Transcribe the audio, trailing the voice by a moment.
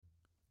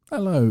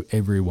Hello,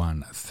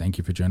 everyone. Thank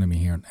you for joining me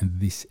here on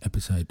this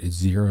episode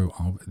 0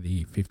 of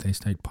the Fifth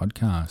Estate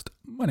podcast.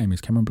 My name is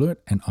Cameron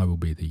Blewett, and I will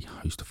be the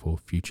host for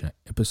future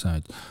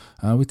episodes.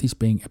 With this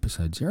being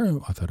episode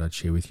 0, I thought I'd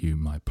share with you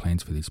my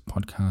plans for this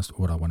podcast,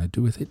 what I want to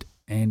do with it,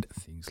 and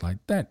things like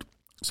that.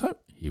 So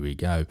here we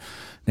go.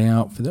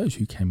 Now, for those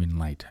who came in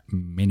late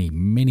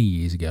many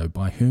years ago,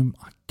 by whom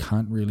I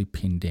can't really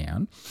pin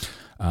down,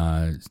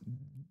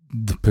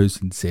 the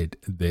person said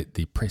that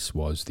the press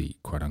was the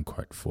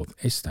quote-unquote fourth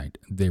estate.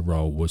 Their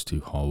role was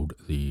to hold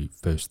the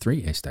first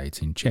three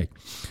estates in check.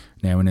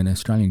 Now, in an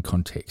Australian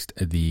context,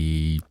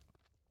 the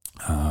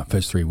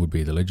first three would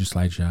be the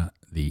legislature,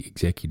 the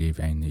executive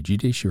and the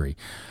judiciary,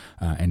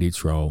 and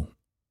its role